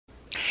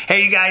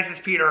Hey you guys,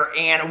 it's Peter,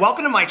 and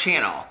welcome to my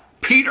channel,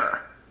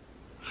 Peter.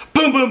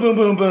 Boom, boom, boom,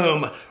 boom,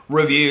 boom,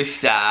 review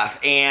stuff.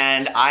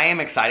 And I am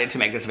excited to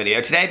make this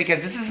video today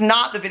because this is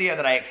not the video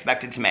that I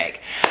expected to make.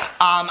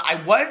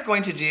 I was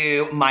going to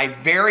do my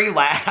very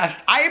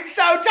last, I am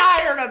so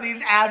tired of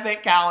these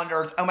advent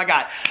calendars. Oh my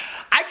God.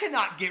 I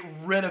cannot get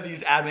rid of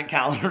these advent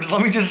calendars,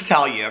 let me just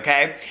tell you,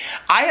 okay?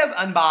 I have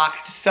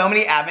unboxed so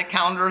many advent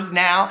calendars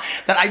now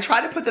that I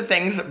try to put the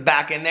things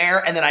back in there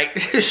and then I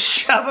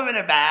shove them in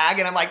a bag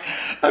and I'm like,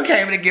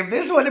 okay, I'm gonna give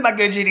this one to my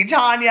good Judy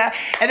Tanya.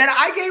 And then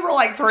I gave her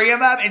like 3 of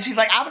them and she's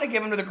like, I'm gonna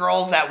give them to the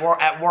girls at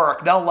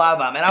work, they'll love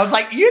them. And I was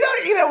like, you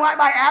don't even want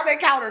my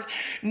advent calendars.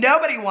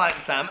 Nobody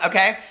wants them,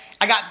 okay?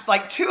 I got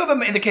like 2 of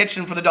them in the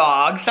kitchen for the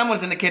dogs.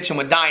 Someone's in the kitchen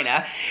with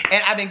Dinah.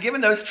 And I've been giving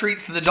those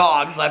treats to the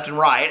dogs left and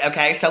right,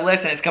 okay? So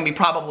listen, it's gonna be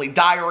probably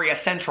diarrhea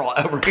central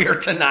over here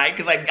tonight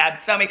because I've had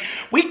so many.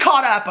 We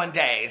caught up on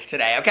days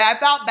today, okay? I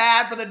felt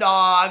bad for the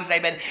dogs.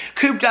 They've been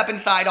cooped up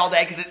inside all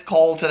day because it's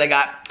cold. So they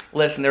got,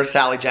 listen, there's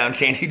Sally Joe and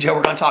Sandy Joe.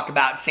 We're gonna talk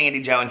about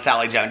Sandy Joe and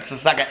Sally Joe in just a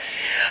second.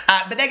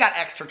 But they got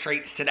extra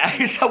treats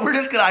today. So we're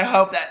just gonna, I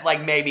hope that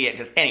like maybe it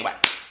just, anyway.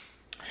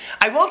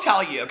 I will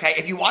tell you, okay,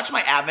 if you watch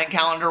my advent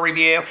calendar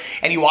review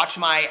and you watch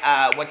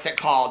my, what's it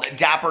called,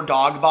 Dapper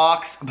Dog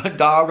Box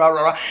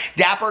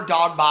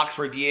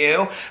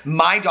review,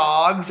 my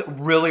dogs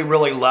really,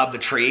 really love the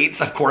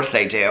treats. Of course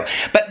they do.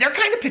 But they're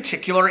kind of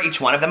particular, each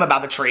one of them,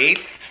 about the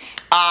treats.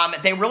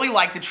 They really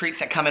like the treats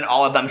that come in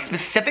all of them,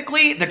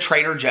 specifically the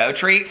Trader Joe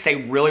treats. They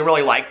really,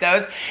 really like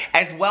those,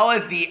 as well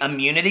as the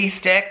immunity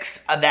sticks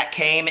that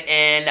came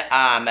in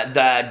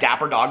the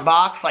Dapper Dog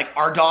Box. Like,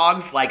 our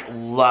dogs, like,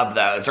 love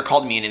those. They're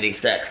called immunity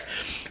sticks.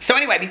 So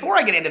anyway, before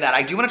I get into that,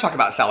 I do want to talk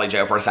about Sally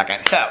Joe for a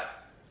second. So,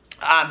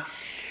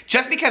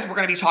 just because we're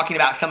going to be talking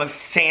about some of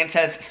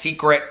Santa's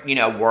secret, you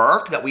know,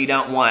 work that we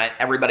don't want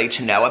everybody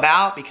to know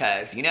about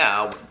because, you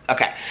know,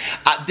 okay.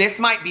 This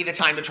might be the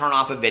time to turn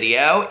off a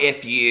video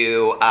if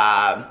you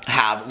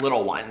have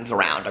little ones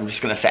around, I'm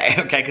just going to say,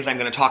 okay, because I'm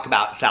going to talk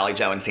about Sally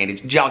Joe and Sandy.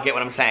 Do y'all get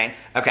what I'm saying?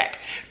 Okay,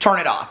 turn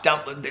it off.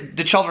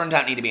 The children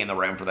don't need to be in the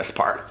room for this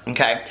part,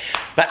 okay?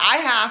 But I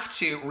have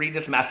to read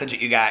this message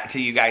that you got,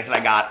 to you guys that I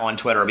got on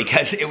Twitter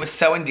because it was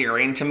so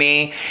endearing to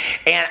me.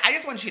 And I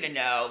just want you to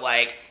know,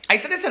 like, I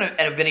said this in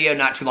a video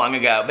not too long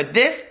ago, but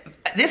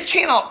this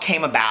channel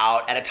came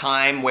about at a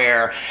time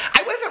where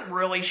I wasn't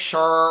really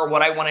sure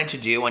what I wanted to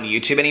do on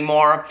YouTube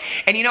anymore.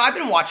 And you know, I've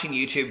been watching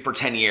YouTube for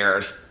 10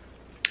 years.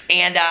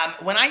 And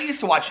when I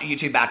used to watch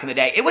YouTube back in the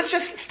day, it was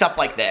just stuff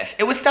like this.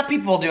 It was stuff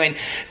people doing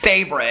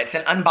favorites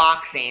and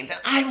unboxings, and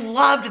I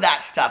loved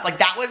that stuff. Like,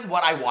 that was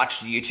what I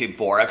watched YouTube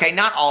for, okay?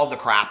 Not all of the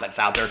crap that's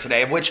out there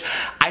today, of which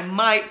I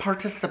might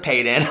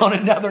participate in on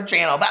another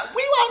channel, but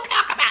we won't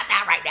talk about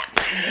that right now.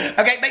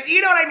 Okay, but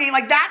you know what I mean?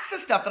 Like, that's the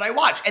stuff that I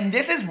watch. And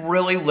this is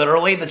really,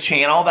 literally the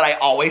channel that I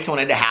always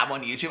wanted to have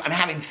on YouTube. I'm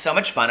having so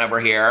much fun over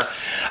here.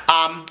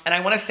 And I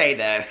want to say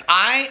this.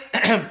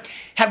 I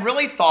have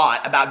really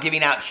thought about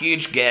giving out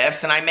huge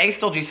gifts, and I may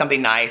still do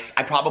something nice.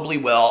 I probably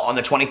will on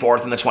the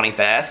 24th and the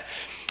 25th,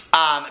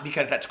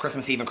 because that's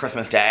Christmas Eve and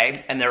Christmas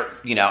Day, and they're,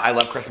 you know, I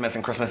love Christmas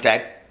and Christmas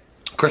Day.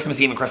 Christmas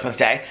Eve and Christmas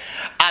Day.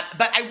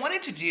 But I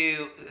wanted to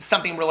do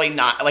something really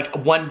not, like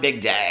one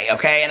big day,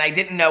 okay? And I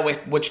didn't know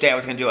which day I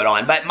was gonna do it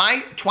on. But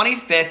my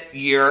 25th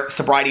year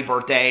sobriety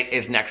birthday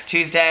is next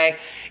Tuesday.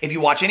 If you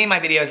watch any of my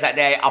videos that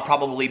day, I'll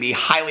probably be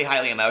highly,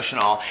 highly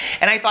emotional.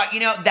 And I thought, you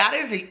know, that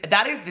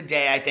is the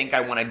day I think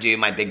I wanna do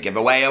my big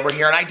giveaway over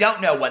here. And I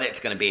don't know what it's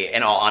gonna be,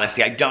 in all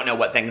honesty. I don't know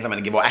what things I'm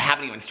gonna give away. I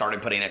haven't even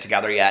started putting it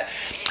together yet.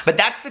 But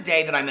that's the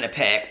day that I'm gonna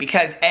pick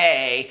because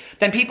A,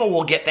 then people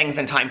will get things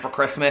in time for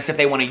Christmas if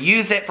they wanna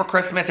use it for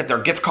Christmas, if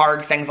they're gift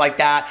cards, things like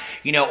that,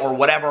 you know, or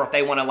whatever, if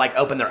they want to like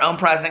open their own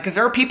present, because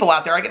there are people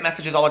out there, I get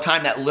messages all the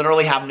time that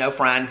literally have no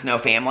friends, no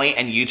family,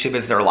 and YouTube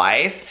is their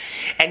life.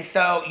 And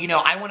so, you know,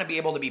 I want to be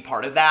able to be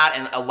part of that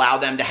and allow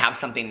them to have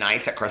something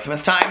nice at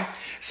Christmas time.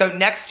 So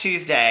next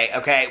Tuesday,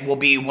 okay, will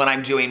be when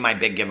I'm doing my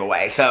big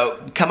giveaway.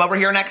 So come over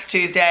here next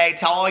Tuesday,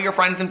 tell all your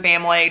friends and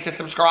family to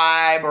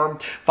subscribe or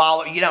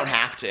follow. You don't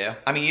have to.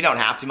 I mean, you don't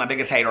have to. My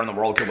biggest hater in the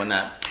world could win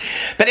that.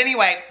 But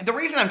anyway, the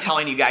reason I'm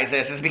telling you guys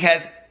this is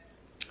because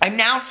I'm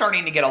now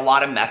starting to get a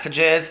lot of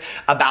messages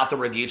about the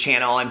review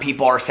channel, and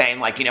people are saying,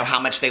 like, you know, how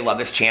much they love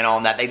this channel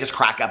and that they just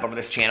crack up over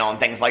this channel and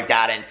things like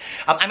that. And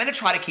I'm going to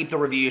try to keep the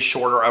reviews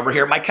shorter over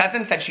here. My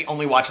cousin said she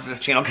only watches this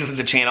channel because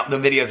the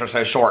videos are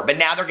so short, but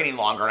now they're getting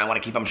longer and I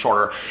want to keep them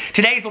shorter.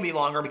 Today's will be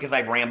longer because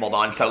I've rambled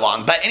on so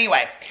long. But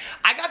anyway,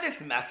 I got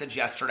this message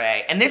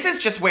yesterday, and this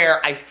is just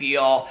where I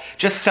feel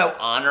just so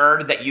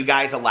honored that you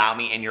guys allow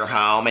me in your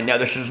home. And no,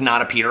 this is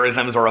not a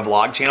Peterisms or a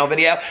vlog channel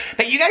video,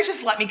 but you guys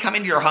just let me come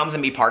into your homes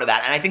and be part of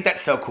that. And I think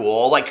that's so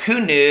cool. Like, who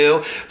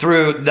knew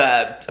through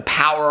the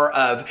power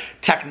of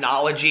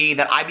technology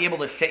that I'd be able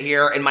to sit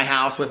here in my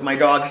house with my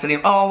dog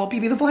sitting, oh, well,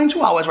 Pee-Pee the Flying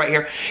Chihuahua's right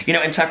here, you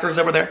know, and Tucker's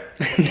over there.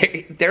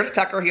 There's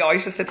Tucker. He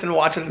always just sits and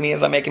watches me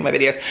as I'm making my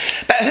videos.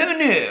 But who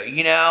knew,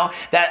 you know,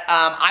 that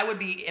I would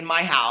be in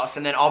my house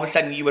and then all of a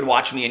sudden you would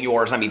watch me in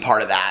yours and I'd be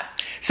part of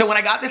that. So when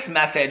I got this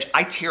message,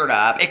 I teared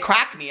up. It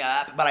cracked me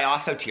up, but I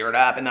also teared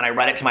up, and then I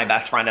read it to my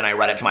best friend and I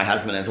read it to my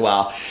husband as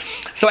well.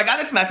 So I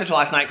got this message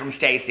last night from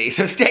Stacy.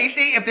 So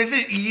Stacy, if this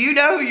is, you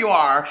know who you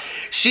are.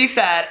 She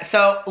said,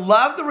 so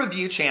love the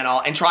review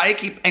channel and try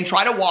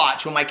to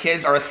watch when my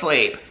kids are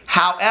asleep.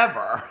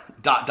 However, ...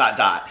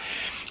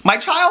 My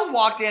child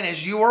walked in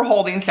as you were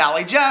holding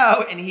Sally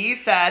Joe, and he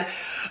said,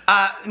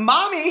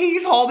 Mommy,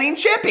 he's holding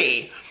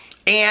Chippy.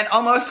 And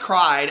almost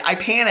cried. I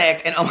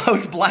panicked and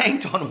almost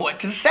blanked on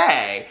what to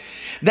say.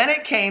 Then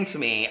it came to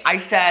me. I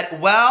said,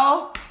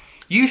 well,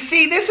 you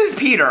see, this is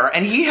Peter,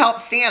 and he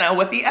helped Santa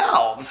with the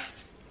elves.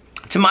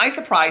 To my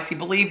surprise, he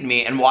believed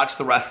me and watched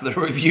the rest of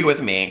the review with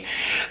me.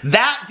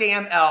 That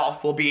damn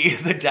elf will be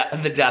the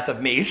death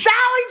of me.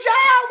 Sally Joe,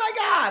 oh my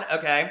God.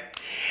 Okay.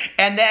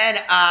 And then,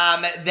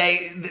 I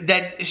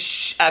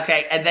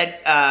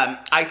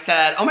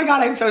said, oh my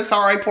God, I'm so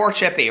sorry, poor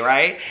Chippy,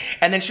 right?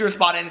 And then she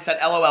responded and said,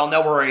 LOL,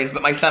 no worries,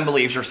 but my son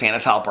believes you're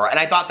Santa's helper. And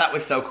I thought that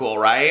was so cool,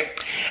 right?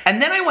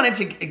 And then I wanted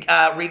to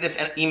read this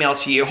email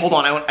to you. Hold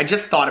on, I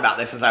just thought about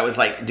this as I was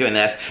like doing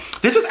this.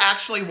 This was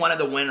actually one of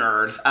the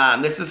winners.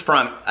 This is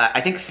from,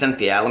 I think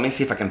Cynthia. Let me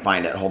see if I can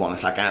find it. Hold on a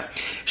second.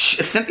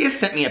 Cynthia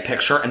sent me a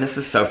picture, and this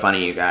is so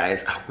funny, you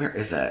guys. Oh, where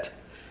is it?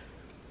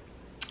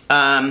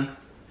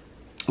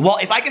 Well,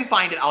 if I can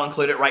find it, I'll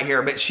include it right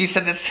here. But she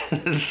said this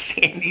is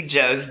Sandy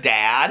Joe's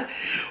dad.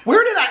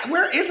 Where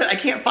is it? I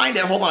can't find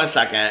it. Hold on a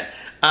second.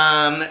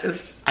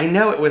 I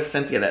know it was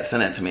Cynthia that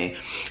sent it to me.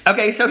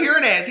 Okay, so here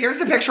it is. Here's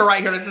the picture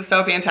right here. This is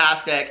so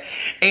fantastic.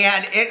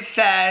 And it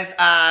says,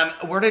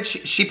 where did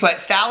she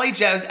put Sally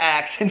Joe's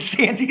ex and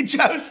Sandy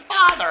Joe's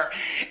father.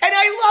 And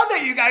I love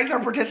that you guys are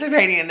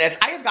participating in this.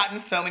 I have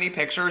gotten so many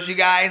pictures, you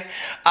guys,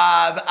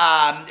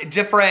 of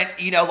different,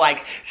 you know,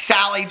 like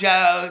Sally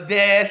Joe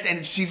this,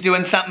 and she's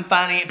doing something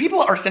funny. People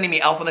are sending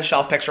me Elf on the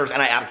Shelf pictures,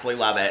 and I absolutely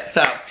love it.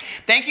 So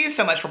thank you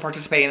so much for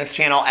participating in this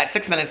channel at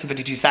 6 minutes and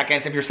 52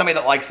 seconds. If you're somebody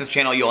that likes this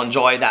channel, you'll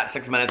enjoy that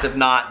 6 minutes. If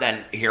not,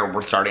 then here,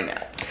 we're starting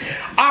now.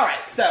 All right,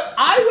 so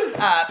I was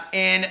up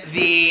in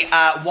the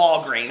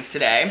Walgreens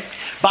today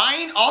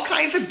buying all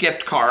kinds of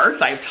gift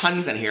cards. I have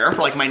tons in here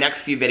for like my next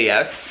few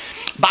videos.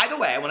 By the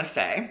way, I want to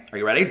say, are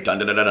you ready? Dun,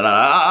 dun, dun, dun, dun,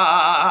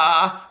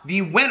 dun,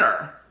 the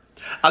winner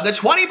of the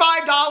 $25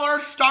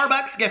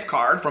 Starbucks gift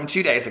card from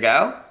 2 days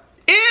ago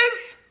is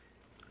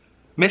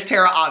Miss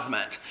Tara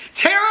Osment.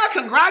 Tara,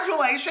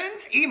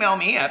 congratulations. Email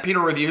me at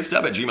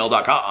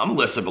peterreviewstub@gmail.com,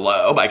 listed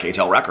below by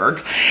KTEL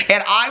Records,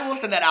 and I will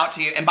send that out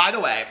to you. And by the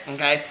way,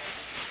 okay,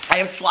 I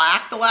have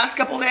slacked the last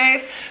couple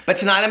days, but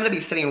tonight I'm going to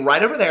be sitting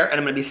right over there, and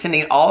I'm going to be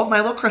sending all of my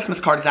little Christmas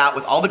cards out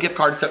with all the gift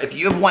cards. So if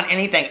you have won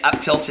anything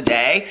up till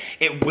today,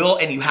 it will,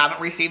 and you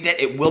haven't received it,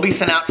 it will be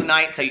sent out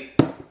tonight. So you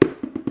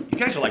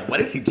guys are like, what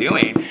is he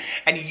doing?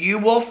 And you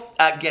will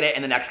get it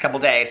in the next couple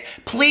days.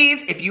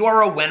 Please, if you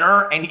are a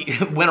winner,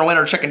 and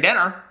winner chicken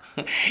dinner,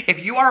 if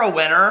you are a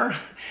winner,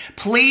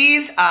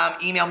 please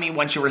email me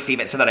once you receive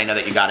it so that I know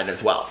that you got it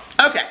as well.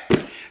 Okay,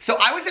 so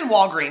I was in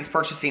Walgreens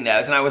purchasing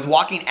those, and I was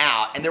walking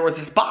out, and there was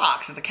this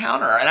box at the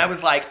counter, and I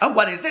was like, oh,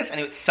 what is this? And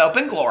it was Soap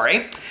and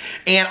Glory,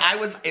 and I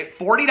was at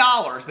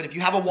 $40, but if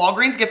you have a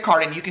Walgreens gift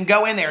card, and you can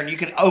go in there, and you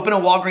can open a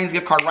Walgreens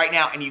gift card right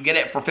now, and you get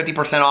it for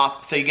 50%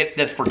 off, so you get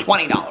this for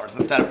 $20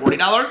 instead of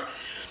 $40.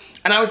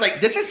 And I was like,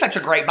 this is such a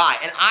great buy.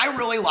 And I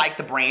really like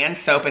the brand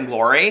Soap and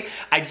Glory.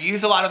 I've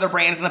used a lot of their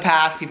brands in the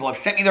past. People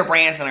have sent me their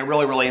brands, and I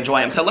really, really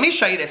enjoy them. So let me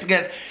show you this,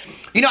 because,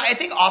 you know, I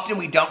think often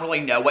we don't really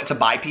know what to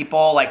buy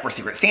people, like for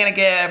Secret Santa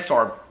gifts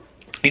or,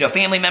 you know,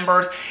 family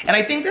members. And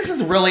I think this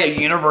is really a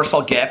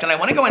universal gift. And I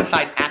want to go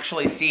inside and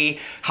actually see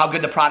how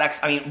good the products,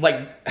 I mean,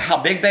 like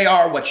how big they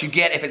are, what you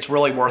get, if it's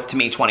really worth to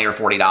me $20 or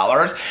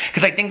 $40.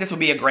 Because I think this would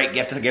be a great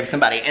gift to give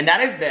somebody. And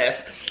that is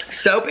this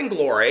Soap and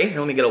Glory. Here,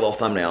 let me get a little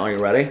thumbnail. Are you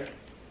ready?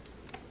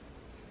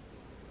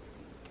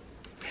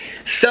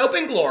 Soap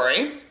and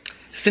Glory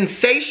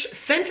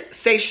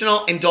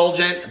Sensational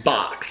Indulgence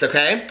Box,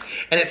 okay?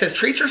 And it says,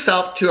 treat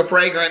yourself to a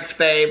fragrance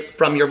fave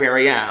from your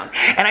very own.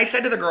 And I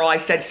said to the girl, I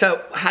said,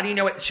 so how do you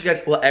know it? She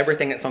goes, well,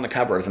 everything that's on the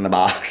cover is in the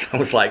box. I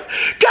was like,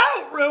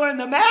 don't ruin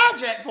the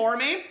magic for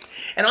me.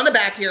 And on the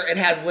back here, it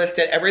has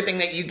listed everything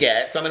that you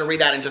get. So I'm going to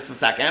read that in just a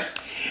second.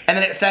 And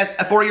then it says,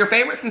 for your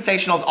favorite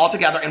sensationals all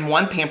together in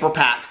one pamper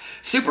packed,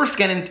 super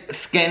skin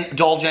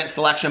indulgent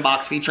selection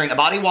box featuring a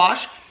body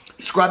wash,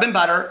 scrub and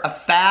butter, a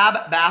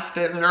fab bath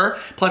fizzer,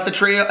 plus a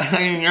trio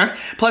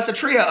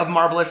of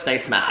marvelous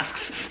face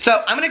masks.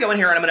 So I'm gonna go in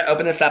here and I'm gonna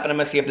open this up and I'm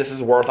gonna see if this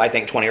is worth, I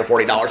think, $20 or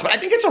 $40. But I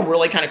think it's a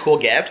really kind of cool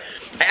gift.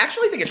 I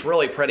actually think it's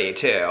really pretty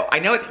too. I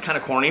know it's kind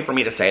of corny for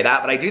me to say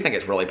that, but I do think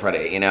it's really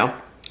pretty, you know?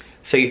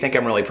 So you think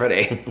I'm really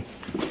pretty.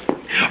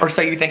 Or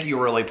so you think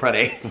you're really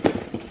pretty.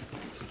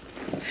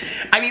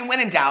 I mean, when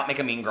in doubt, make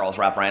a Mean Girls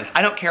reference.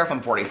 I don't care if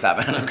I'm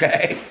 47,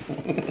 okay?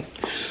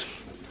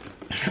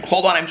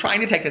 Hold on, I'm trying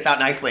to take this out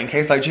nicely in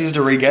case I choose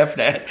to re-gift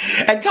it.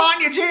 And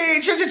Tanya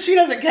Jean, she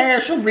doesn't care.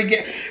 She'll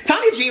re-gift.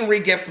 Tanya Jean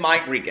re-gifts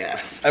my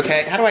re-gifts.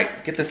 Okay, how do I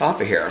get this off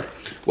of here?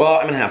 Well,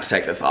 I'm gonna have to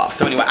take this off.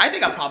 So anyway, I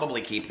think I'll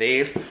probably keep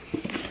these.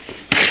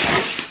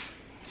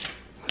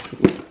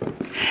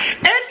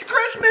 It's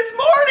Christmas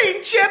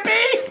morning,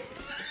 Chippy!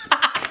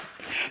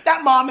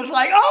 That mom is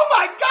like, oh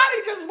my God,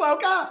 he just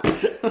woke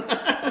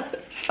up.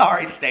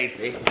 Sorry,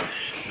 Stacy.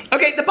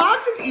 Okay, the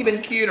box is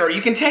even cuter.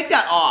 You can take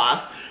that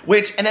off,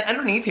 and then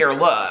underneath here,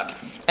 look.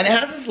 And it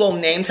has this little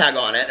name tag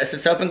on it. It's the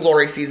Soap and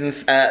Glory Season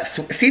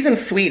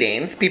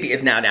Sweetings. Pee-Pee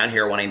is now down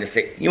here wanting to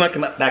see. You want to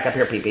come back up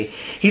here, Pee-Pee?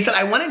 He said,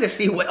 I wanted to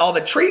see what all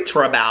the treats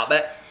were about,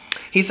 but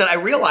he said, I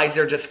realized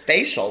they're just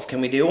facials.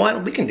 Can we do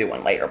one? We can do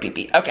one later,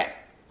 Pee-Pee. Okay.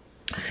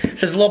 So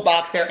there's a little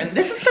box there, and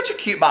this is such a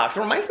cute box. It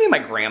reminds me of my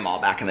grandma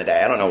back in the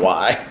day. I don't know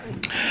why.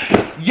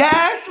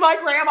 Yes, my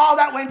grandma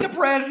that went to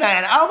prison.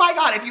 Oh my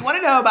God, if you want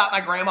to know about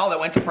my grandma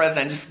that went to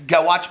prison, just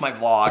go watch my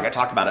vlog. I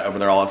talk about it over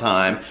there all the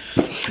time.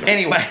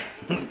 Anyway,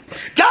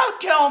 don't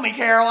kill me,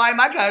 Caroline.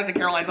 My cousin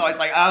Caroline's always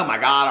like, oh my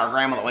God, our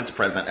grandma that went to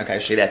prison. Okay,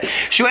 she did.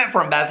 She went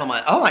for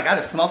embezzlement. Oh my God,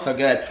 it smells so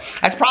good.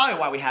 That's probably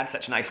why we had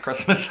such nice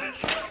Christmases.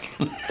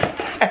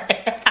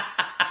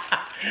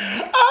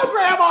 Oh,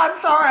 Grandma,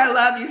 I'm sorry. I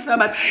love you so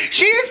much.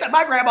 She used to,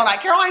 my grandma,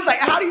 like, Caroline's like,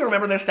 how do you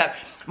remember this stuff?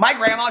 My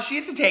grandma, she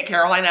used to take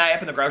Caroline and I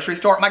up in the grocery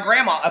store. My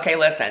grandma, okay,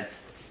 listen.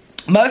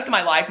 Most of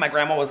my life, my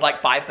grandma was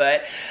like 5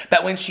 foot,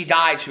 but when she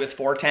died, she was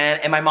 4'10",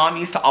 and my mom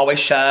used to always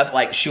shove,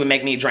 like, she would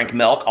make me drink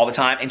milk all the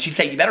time, and she'd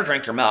say, you better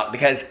drink your milk,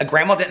 because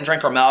grandma didn't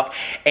drink her milk,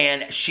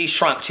 and she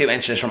shrunk 2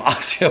 inches from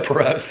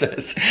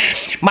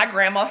osteoporosis. My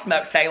grandma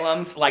smoked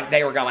Salem's like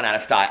they were going out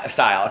of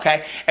style,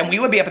 okay? And we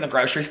would be up in the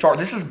grocery store.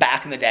 This is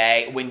back in the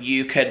day when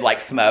you could, like,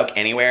 smoke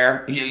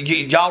anywhere.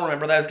 Y'all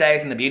remember those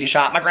days in the beauty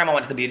shop? My grandma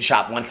went to the beauty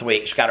shop once a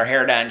week. She got her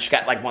hair done. She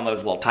got, like, one of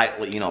those little tight,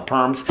 you know,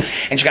 perms,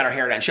 and she got her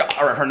hair done,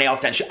 or her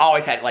nails done. She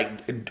always had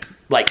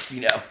like,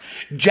 you know,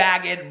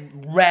 jagged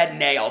red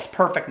nails,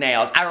 perfect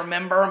nails. I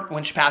remember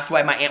when she passed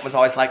away, my aunt was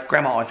always like,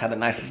 Grandma always had the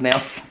nicest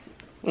nails.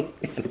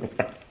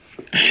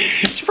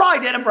 She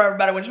probably did them for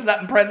everybody when she was up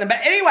in prison. But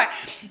anyway,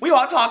 we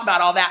won't talk about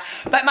all that.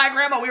 But my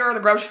grandma, we were in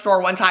the grocery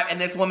store one time, and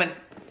this woman,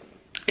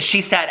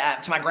 she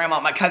said to my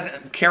grandma, my cousin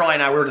Caroline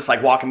and I, we were just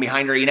like walking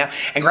behind her, you know,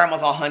 and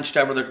grandma's all hunched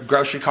over the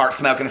grocery cart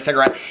smoking a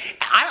cigarette.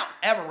 I don't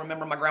ever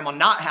remember my grandma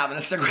not having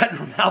a cigarette in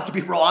her mouth, to be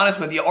real honest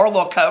with you, or a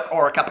little Coke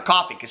or a cup of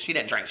coffee, because she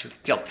didn't drink. She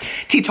was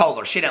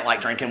teetotaler. She didn't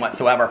like drinking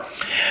whatsoever.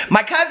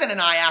 My cousin and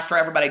I, after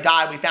everybody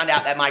died, we found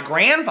out that my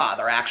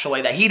grandfather,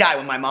 actually, that he died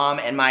when my mom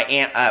and my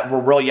aunt were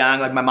real young,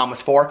 like my mom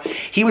was 4.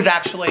 He was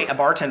actually a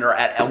bartender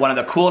at one of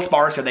the coolest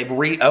bars here. They've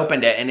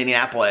reopened it in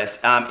Indianapolis.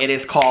 It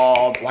is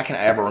called, why can't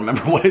I ever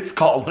remember what it's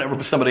called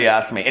whenever somebody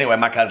asks me? Anyway,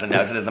 my cousin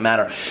knows, it doesn't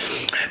matter.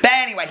 But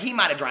anyway, he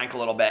might have drank a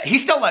little bit. He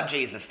still loved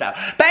Jesus, though.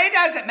 But it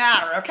doesn't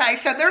matter, okay?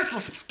 So there's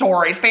some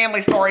stories,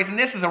 family stories, and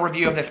this is a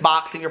review of this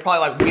box, and you're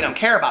probably like, we don't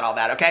care about all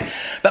that, okay?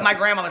 But my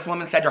grandma, this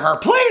woman said to her,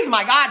 please,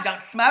 my God,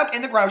 don't smoke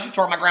in the grocery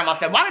store. My grandma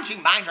said, why don't you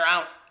mind your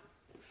own?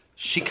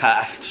 She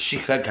cussed. She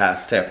could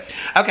cuss, too.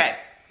 Okay.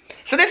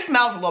 So this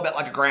smells a little bit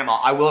like a grandma,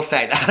 I will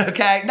say that,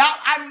 okay? Now,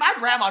 my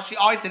grandma, she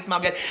always did smell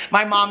good.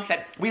 My mom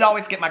said, we'd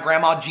always get my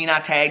grandma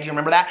Gina Tay, do you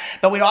remember that?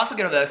 But we'd also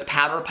get her those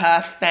powder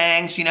puffs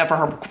things, you know,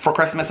 for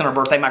Christmas and her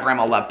birthday. My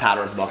grandma loved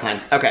powders of all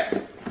kinds.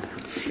 Okay.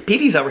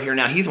 Pee-Pee's over here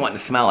now, he's wanting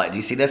to smell it. Do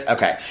you see this?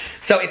 Okay.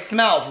 So it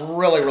smells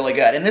really, really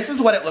good. And this is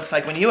what it looks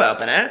like when you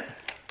open it.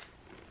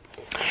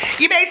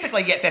 You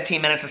basically get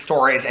 15 minutes of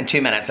stories and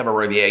 2 minutes of a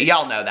review.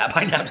 Y'all know that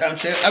by now,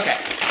 don't you? Okay.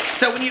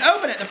 So when you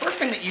open it, the first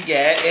thing that you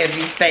get is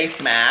these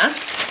face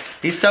masks.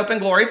 These Soap and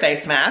Glory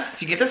face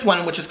masks. You get this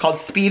one, which is called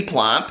Speed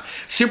Plump.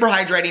 Super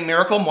Hydrating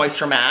Miracle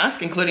Moisture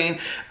Mask, including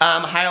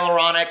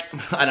hyaluronic,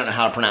 I don't know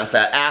how to pronounce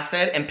that,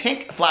 acid, and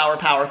Pink Flower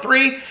Power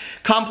 3,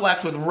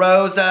 complex with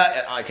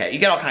Rosa. Okay, you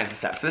get all kinds of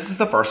stuff. So this is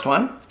the first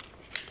one.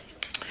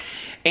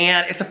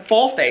 And it's a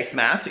full face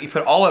mask that you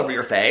put all over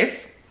your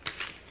face.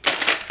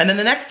 And then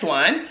the next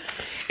one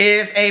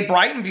is a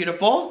Bright and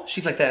Beautiful.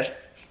 She's like this.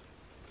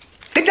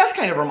 It does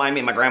kind of remind me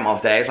of my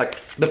grandma's days, like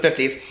the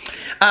 50s.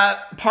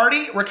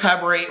 Party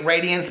Recovery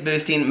Radiance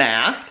Boosting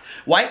Mask.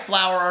 White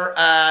flower,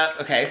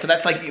 okay, so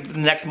that's like the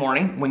next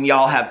morning when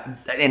y'all have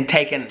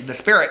taken the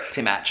spirits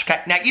too much,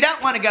 okay? Now, you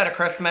don't want to go to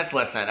Christmas,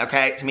 listen,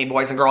 okay, to me,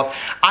 boys and girls.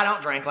 I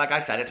don't drink, like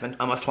I said, it's been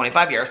almost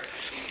 25 years.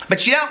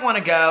 But you don't want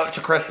to go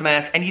to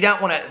Christmas, and you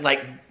don't want to,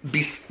 like,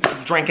 be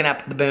drinking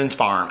up the Boone's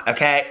Farm,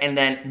 okay? And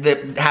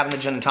then having the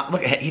gin and tonic.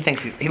 Look at him,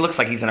 he looks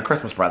like he's in a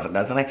Christmas present,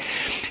 doesn't he?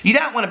 You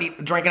don't want to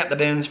be drinking up the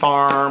Boone's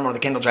Farm or the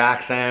Kendall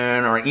Jackson,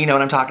 or you know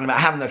what I'm talking about,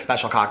 having those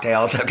special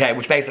cocktails, okay?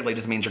 Which basically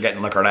just means you're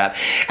getting liquored up.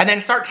 And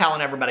then start telling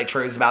everybody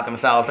truths about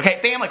themselves. Okay,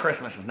 family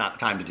Christmas is not the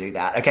time to do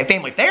that. Okay,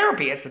 family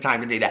therapy is the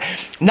time to do that.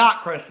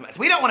 Not Christmas.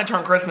 We don't want to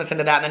turn Christmas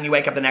into that, and then you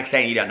wake up the next day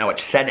and you don't know what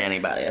you said to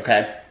anybody,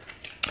 okay?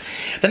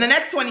 Then the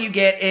next one you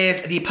get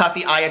is the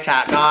Puffy Eye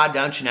Attack. God,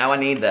 don't you know I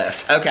need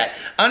this. Okay,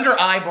 under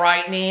eye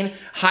brightening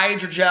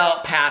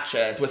hydrogel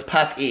patches with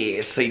Puff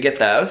Ease. So you get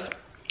those.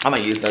 I'm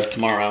gonna use those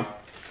tomorrow.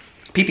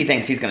 PP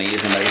thinks he's gonna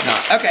use them, but he's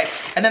not. Okay,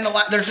 and then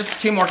there's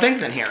just 2 more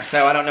things in here,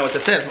 so I don't know what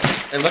this is.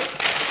 It looks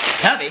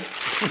heavy.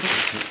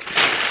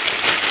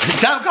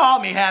 Don't call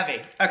me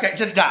heavy. Okay,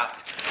 just don't.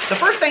 The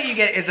first thing you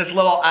get is this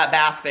little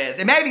bath fizz.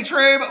 It may be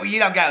true, but you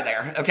don't go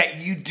there. Okay,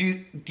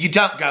 you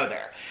don't go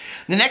there.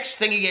 The next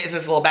thing you get is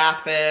this little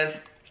bath fizz.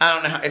 I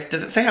don't know,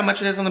 does it say how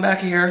much it is on the back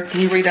of here?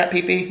 Can you read that,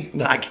 PP?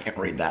 No, I can't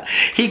read that.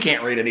 He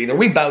can't read it either.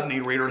 We both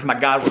need readers. My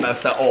God, we're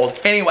both so old.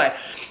 Anyway,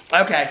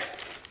 okay.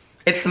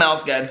 It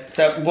smells good.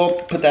 So we'll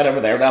put that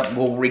over there.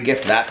 We'll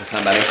re-gift that to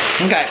somebody.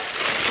 Okay.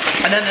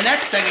 And then the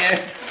next thing is,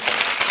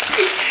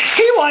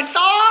 he wants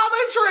all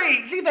the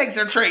treats. He thinks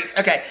they're treats.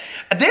 Okay.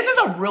 This is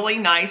a really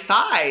nice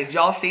size.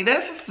 Y'all see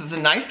this? This is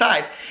a nice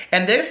size.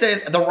 And this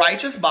is the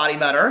Righteous Body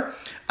Butter.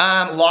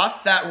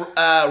 Lost that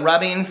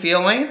rubbing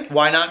feeling.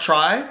 Why not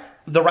try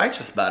the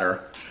Righteous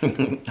Butter?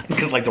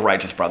 Because like the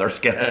Righteous Brothers,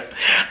 get it?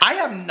 I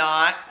have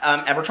not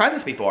ever tried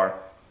this before.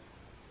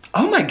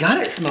 Oh my God,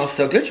 it smells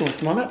so good. You want to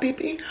smell that,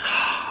 PP?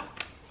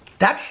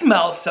 That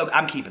smells so,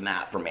 I'm keeping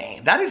that for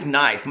me. That is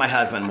nice. My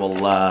husband will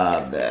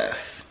love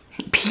this.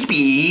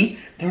 PP,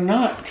 they're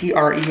not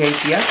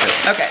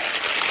T-R-E-A-T-S. Okay.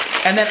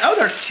 And then, oh,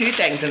 there's 2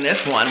 things in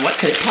this one. What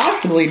could it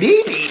possibly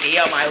be, PP?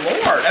 Oh my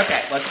Lord.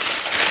 Okay, let's,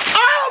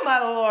 oh my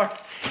Lord.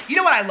 You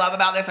know what I love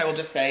about this, I will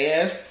just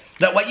say is,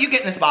 that what you get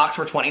in this box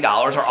for $20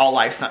 are all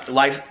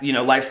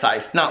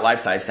life-size, not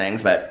life-size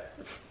things, but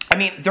I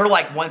mean, they're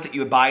like ones that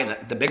you would buy in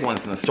the big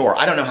ones in the store.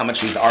 I don't know how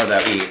much these are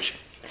though each.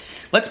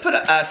 Let's put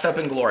Soap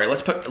and Glory.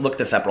 Let's look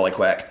this up really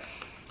quick.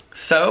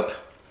 Soap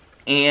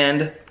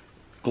and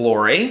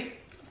Glory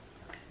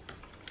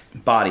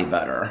body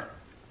butter.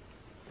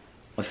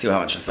 Let's see how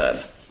much it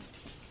says.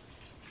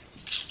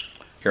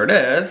 Here it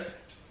is.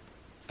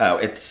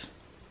 Oh,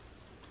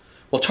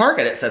 well,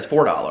 Target it says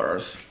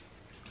 $4.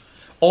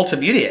 Ulta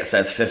Beauty it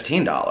says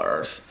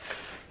 $15.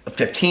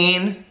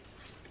 15.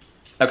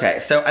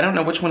 Okay, so I don't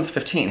know which one's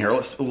 15. Here,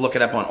 let's look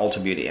it up on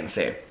Ulta Beauty and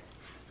see.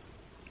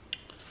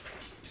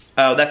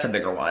 Oh, that's a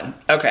bigger one.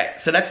 Okay,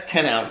 so that's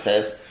 10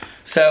 ounces.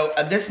 So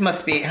this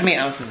must be, how many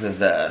ounces is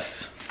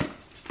this?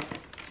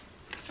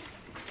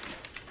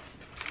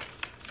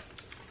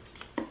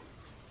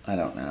 I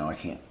don't know,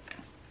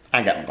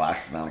 I got my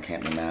glasses now, I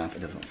can't do math,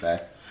 it doesn't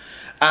say.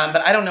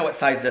 But I don't know what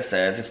size this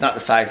is. It's not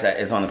the size that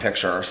is on the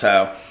picture,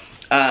 so.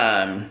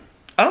 Oh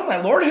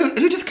my Lord,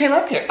 who just came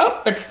up here?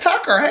 Oh, it's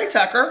Tucker, hey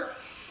Tucker.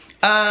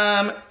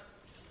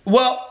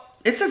 Well,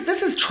 it says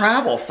this is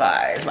travel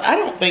size. I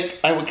don't think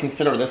I would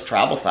consider this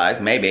travel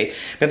size, maybe.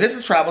 But if this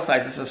is travel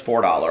size, this is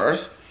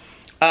 $4.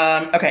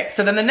 Okay,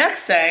 so then the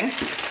next thing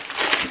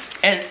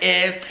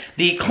is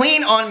the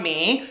Clean On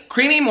Me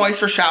Creamy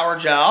Moisture Shower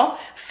Gel,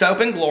 Soap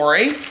and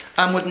Glory,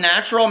 with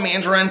natural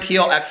mandarin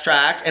peel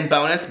extract and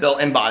bonus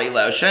built-in body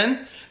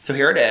lotion. So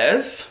here it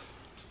is.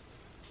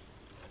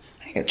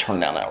 I can turn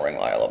down that ring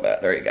light a little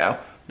bit. There you go.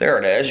 There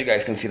it is. You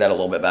guys can see that a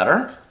little bit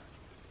better.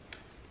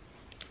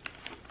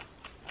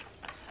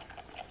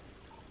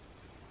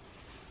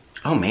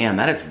 Oh man,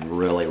 that is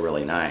really,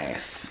 really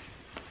nice.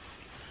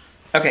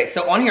 Okay,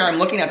 so on here, I'm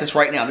looking at this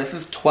right now. This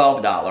is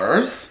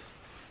 $12.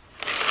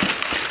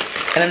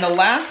 And then the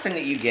last thing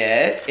that you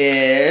get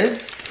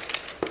is,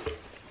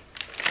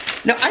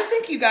 no, I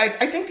think you guys,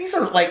 I think these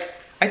are like,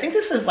 I think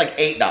this is like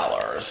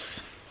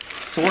 $8.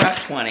 So we're at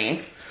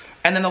 20.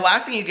 And then the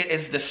last thing you get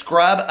is the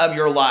Scrub of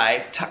Your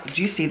Life.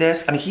 Do you see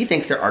this? I mean, he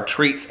thinks there are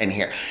treats in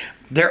here.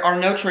 There are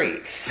no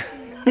treats.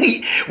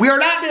 We are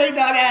not doing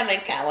dog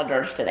advent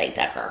calendars today,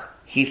 Tucker.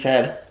 He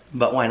said,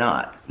 but why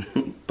not?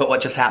 But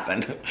what just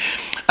happened?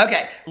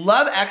 Okay,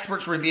 love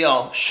experts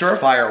reveal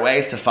surefire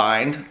ways to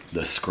find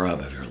the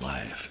scrub of your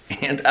life.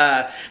 And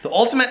the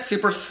ultimate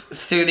super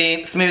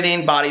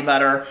smoothing body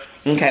butter.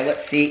 Okay,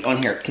 let's see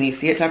on here. Can you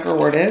see it, Tucker,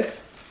 where it is?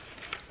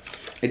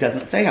 It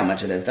doesn't say how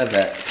much it is, does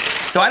it?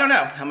 So I don't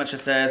know how much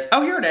it says.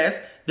 Oh, here it is.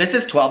 This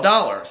is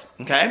 $12,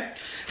 okay?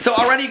 So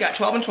already you got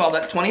 12 and 12,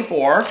 that's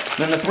 24.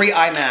 Then the 3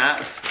 eye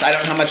mats, I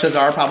don't know how much those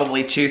are,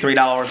 probably $2,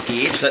 $3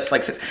 each. So that's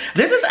like,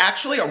 this is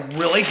actually a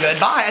really good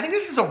buy. I think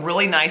this is a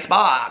really nice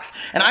box.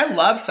 And I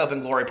love Soap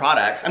and Glory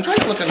products. I'm trying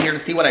to look on here to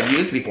see what I've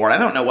used before. And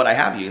I don't know what I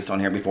have used on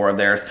here before of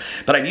theirs,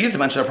 but I've used a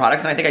bunch of their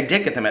products and I think I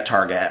did get them at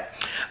Target.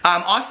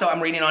 Also, I'm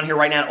reading on here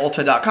right now at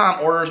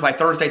Ulta.com, orders by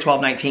Thursday,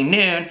 12/19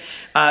 noon,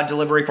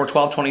 delivery for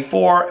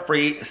 $12.24,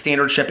 free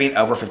standard shipping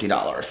over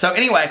 $50. So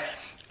anyway,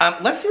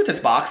 let's see what this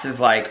box is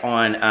like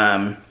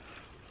on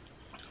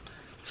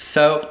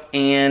Soap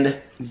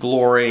and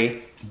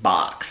Glory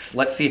box.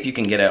 Let's see if you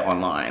can get it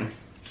online.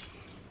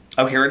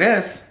 Oh, here it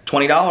is.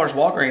 $20,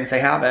 Walgreens, they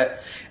have it.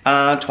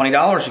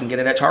 $20, you can get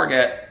it at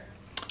Target.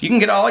 You can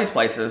get it all these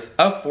places.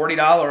 Oh,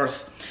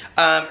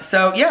 $40.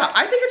 So yeah,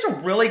 I think it's a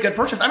really good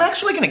purchase. I'm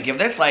actually gonna give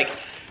this like,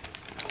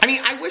 I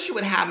mean, I wish it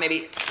would have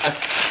maybe a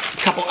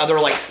couple other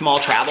like small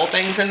travel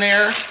things in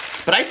there.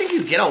 But I think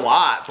you get a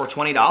lot for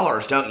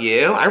 $20, don't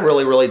you? I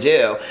really, really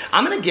do.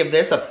 I'm gonna give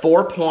this a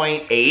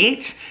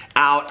 4.8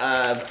 out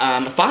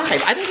of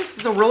 5. I think this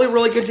is a really,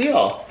 really good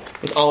deal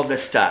with all of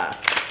this stuff.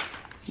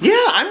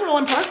 Yeah, I'm real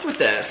impressed with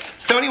this.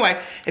 So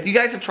anyway, if you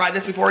guys have tried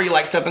this before, you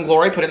like Soap and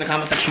Glory, put it in the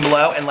comment section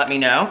below and let me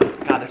know.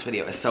 God, this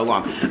video is so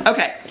long.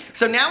 Okay,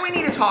 so now we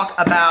need to talk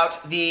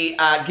about the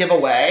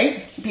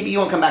giveaway. PB, you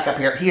won't come back up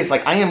here. He is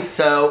like, I am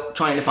so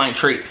trying to find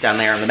treats down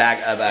there in the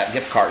bag of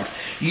gift cards.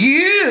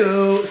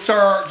 You,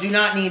 sir, do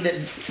not need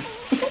the,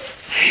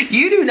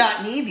 you do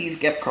not need these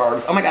gift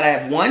cards. Oh my God, I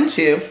have 1,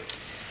 2,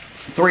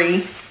 3,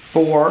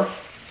 4,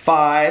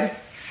 5,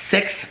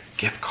 6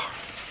 gift cards.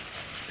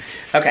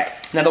 Okay,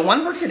 now the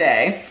one for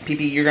today,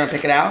 PP, you're gonna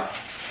pick it out.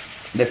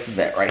 This is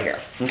it right here,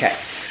 okay.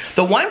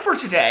 The one for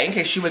today, in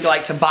case you would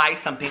like to buy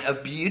something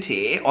of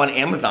beauty on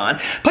Amazon,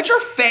 put your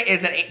face,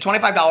 is a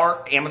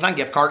 $25 Amazon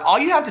gift card. All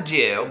you have to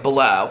do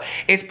below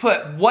is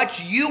put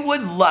what you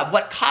would love,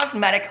 what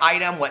cosmetic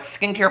item, what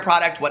skincare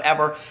product,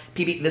 whatever.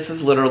 PB, this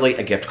is literally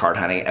a gift card,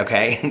 honey,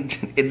 okay?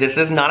 This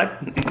is not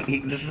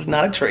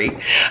a treat.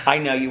 I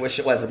know you wish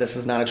it was, but this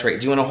is not a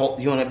treat. Do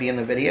you wanna be in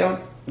the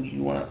video?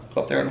 You wanna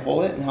go up there and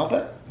hold it and help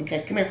it?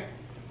 Okay, come here.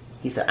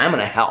 He said, I'm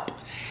gonna help.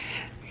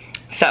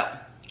 So,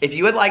 if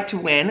you would like to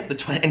win,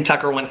 and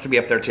Tucker wants to be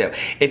up there too.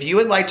 If you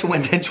would like to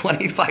win the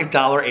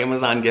 $25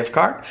 Amazon gift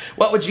card,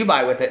 what would you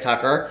buy with it,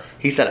 Tucker?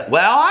 He said,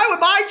 well, I would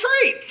buy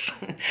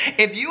treats.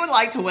 If you would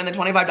like to win the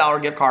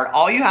 $25 gift card,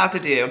 all you have to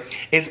do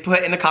is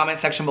put in the comment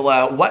section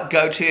below what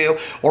go-to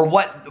or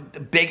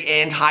what big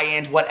end, high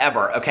end,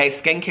 whatever, okay?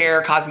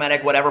 Skincare,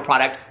 cosmetic, whatever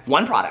product,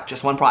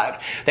 just one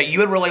product that you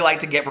would really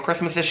like to get for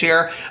Christmas this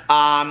year. You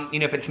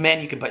know, if it's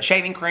men, you can put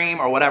shaving cream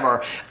or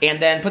whatever,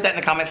 and then put that in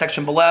the comment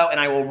section below, and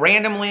I will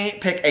randomly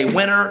pick a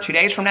winner 2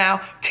 days from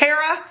now.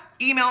 Tara,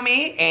 email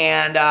me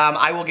and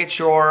I will get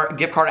your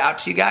gift card out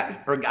to you guys,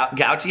 or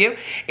out to you.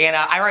 And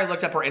I already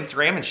looked up her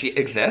Instagram and she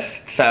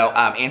exists, so,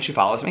 and she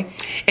follows me.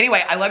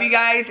 Anyway, I love you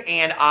guys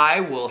and I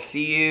will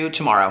see you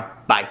tomorrow.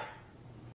 Bye.